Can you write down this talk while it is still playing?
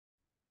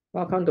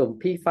Welcome to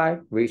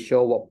P5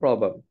 ratio work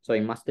problem. So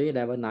in mastery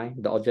level 9,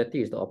 the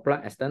objective is to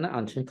apply external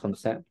unchanged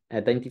concept,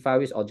 identify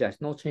which object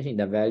has no change in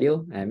the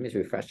value, and mix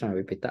with fraction and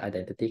repeated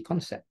identity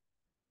concept.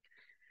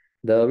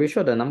 The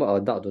ratio of the number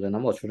of adults to the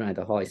number of children at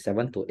the hall is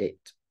 7 to 8.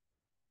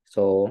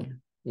 So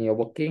in your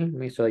working,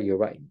 make sure you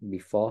write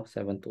before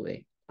 7 to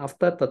 8.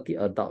 After 30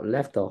 adults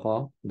left the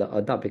hall, the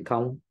adult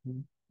become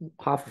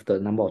half of the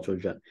number of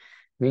children.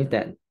 Means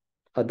that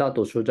adult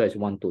to children is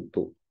 1 to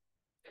 2.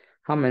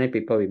 How many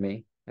people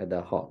remain at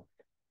the hall?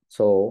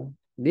 So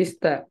this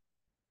step,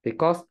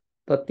 because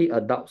 30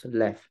 adults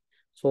left,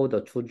 so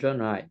the children,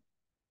 right,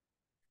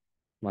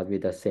 must be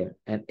the same.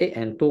 And 8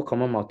 and 2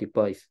 common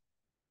multiple is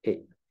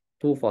 8.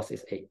 2 4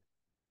 is 8.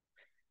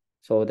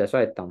 So that's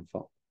why it's times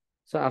 4.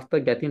 So after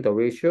getting the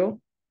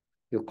ratio,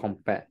 you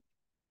compare.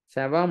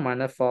 7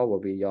 minus 4 will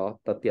be your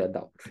 30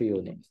 adult, 3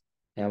 units.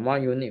 And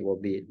 1 unit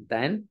will be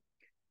 10.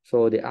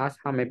 So they ask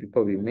how many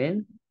people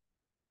remain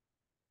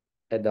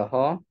at the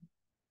hall.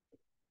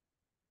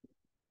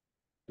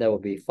 There will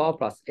be 4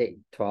 plus 8,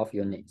 12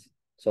 units.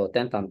 So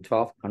 10 times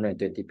 12,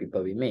 120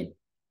 people remain.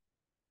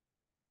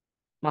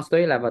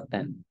 Mastery level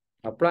 10.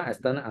 Apply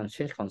external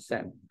unchanged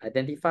concept.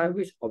 Identify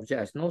which object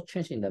has no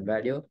change in the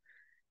value,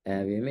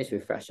 and we mix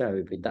with fraction and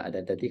repeated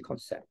identity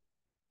concept.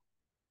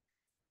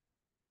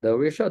 The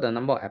ratio of the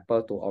number of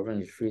apple to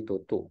orange is 3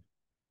 to 2.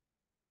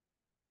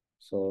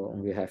 So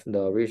we have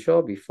the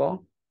ratio before.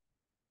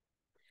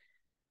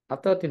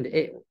 After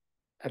 28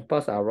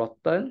 apples are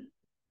rotten,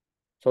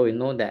 so we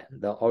know that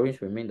the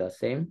orange remain the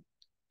same,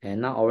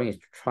 and now orange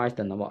is twice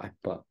the number of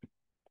apple.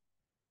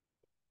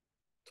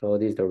 So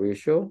this is the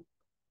ratio.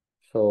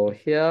 So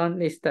here,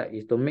 next step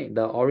is to make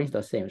the orange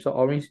the same. So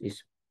orange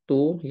is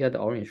 2, here the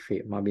orange is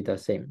 3, must be the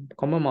same.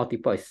 Common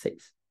multiple is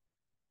 6.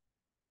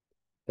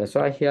 That's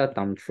why here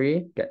times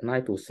 3 get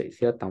 9 to 6,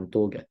 here times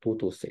 2 get 2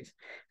 to 6.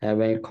 And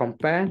when you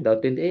compare the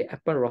 28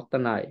 apple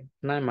rotten, 9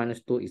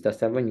 minus 2 is the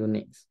 7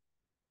 units.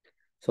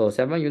 So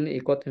 7 units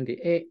equal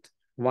 28.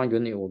 1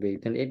 unit will be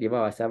 28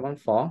 divided by 7,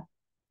 4.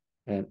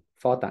 And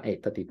 4 times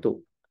 8,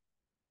 32.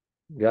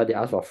 Because they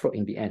ask for fruit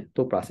in the end.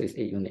 2 plus 6 is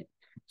 8 units.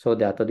 So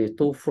there are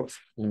 32 fruits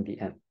in the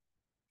end.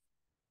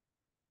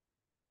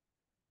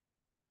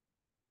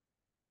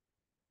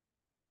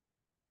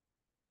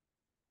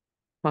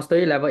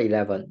 Mastery level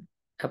 11.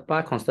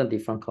 Apply constant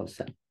difference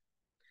concept.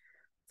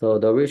 So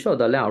the ratio of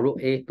the length of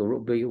root A to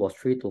root B was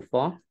 3 to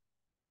 4.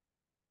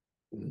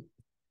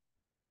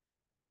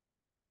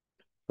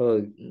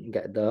 So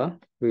get the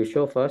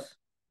ratio first.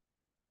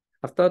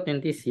 After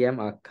 20 cm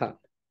are cut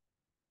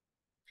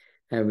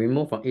and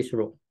removed from each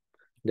root,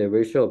 the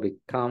ratio will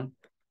become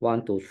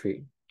 1 to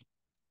 3.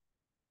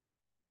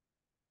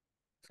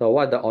 So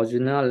what is the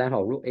original length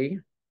of root A?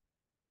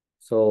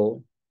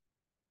 So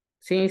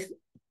since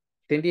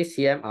 20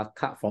 cm are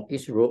cut from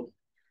each root,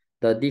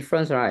 the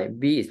difference, right,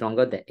 B is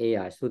longer than A,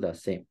 is still the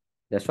same.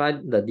 That's why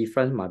the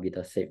difference must be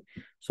the same.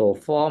 So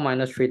 4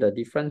 minus 3, the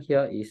difference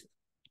here is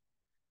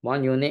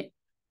 1 unit.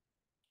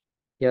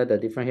 Here, the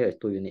difference here is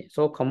 2 units.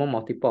 So common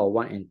multiple of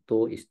 1 and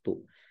 2 is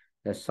 2.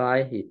 That's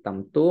why he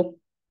times 2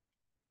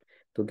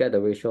 to get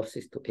the ratio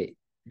 6 to 8.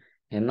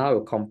 And now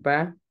we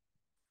compare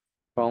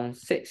from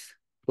 6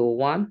 to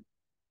 1.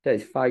 That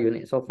is 5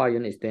 units. So 5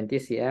 units is 20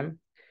 cm.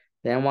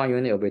 Then 1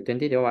 unit will be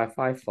 20 divided by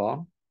 5,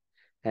 4.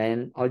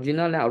 And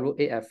original length of root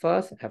 8 at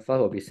first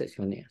will be 6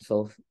 units.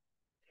 So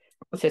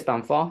 6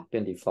 times 4,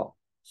 24.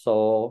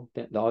 So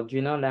the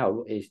original length of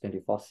root 8 is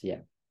 24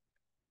 cm.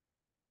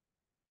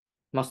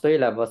 Mastery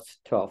level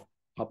 12.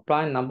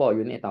 Apply number of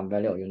unit and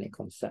value of unit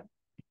concept.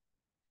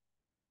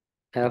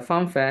 At a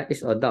fun fair,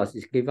 each adult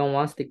is given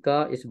 1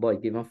 sticker, each boy is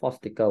given 4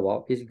 stickers,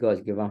 while each girl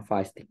is given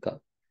 5 stickers.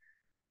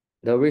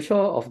 The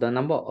ratio of the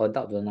number of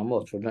adults to the number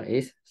of children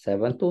is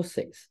 7 to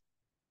 6.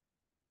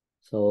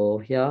 So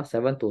here,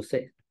 7 to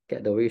 6,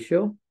 get the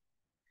ratio.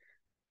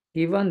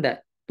 Given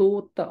that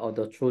 2/3 of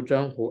the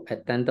children who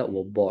attended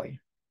were boys,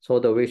 so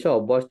the ratio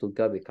of boys to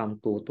girls become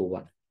 2 to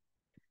 1.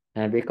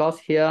 And because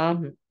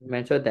here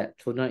mentioned that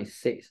children is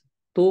 6,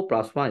 2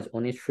 plus 1 is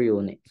only 3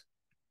 units.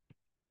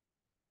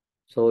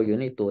 So you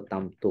need to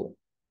times 2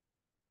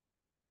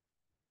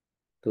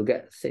 to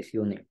get 6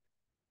 units.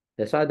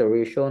 That's why the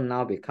ratio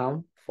now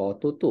become 4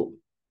 to 2.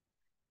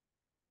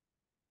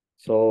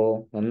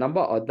 So the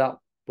number of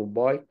adults to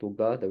boy to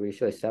girl, the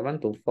ratio is 7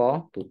 to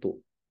 4 to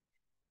 2.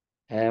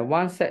 And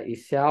one set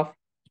itself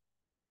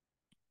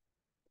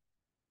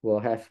will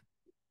have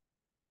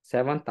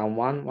 7 times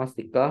 1, 1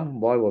 sticker.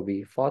 Boy will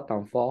be 4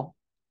 times 4,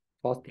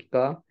 4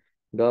 sticker.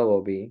 Girl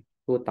will be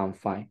 2 times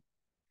 5.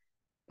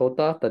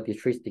 Total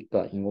 33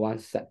 sticker in one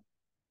set.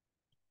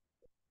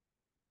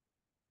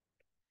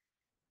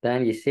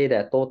 Then you see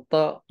that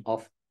total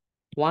of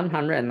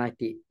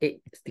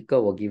 198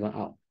 stickers were given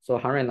out. So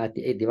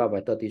 198 divided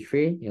by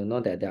 33, you know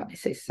that there are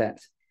 6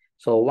 sets.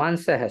 So one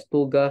set has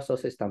 2 girls, so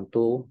 6 times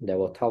 2, there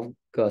were 12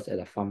 girls at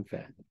the fun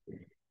fair.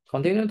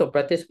 Continue to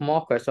practice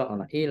more questions on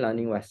the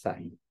e-learning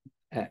website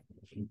at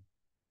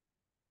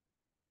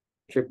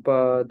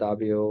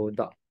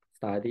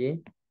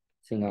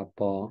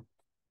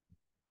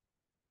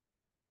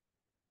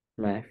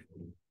www.studysingapore.math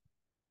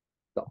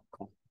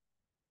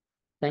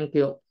Thank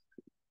you.